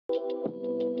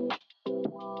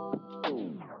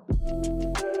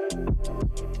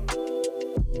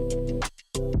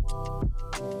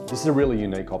This is a really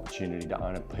unique opportunity to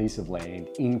own a piece of land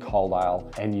in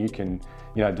Coledale, and you can,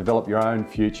 develop your own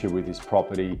future with this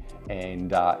property.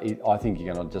 And I think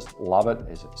you're going to just love it.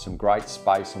 There's some great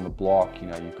space on the block.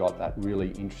 You've got that really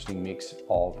interesting mix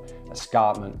of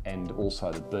escarpment and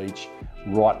also the beach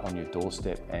right on your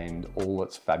doorstep, and all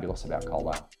that's fabulous about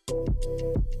Coledale.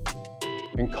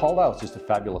 And Coledale is just a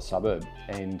fabulous suburb,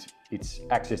 and it's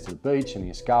access to the beach and the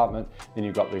escarpment. Then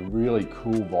you've got the really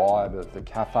cool vibe of the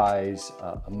cafes,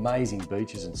 amazing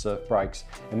beaches and surf breaks.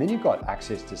 And then you've got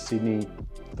access to Sydney,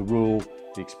 Thirroul,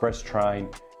 the express train,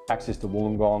 access to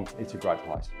Wollongong. It's a great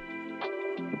place.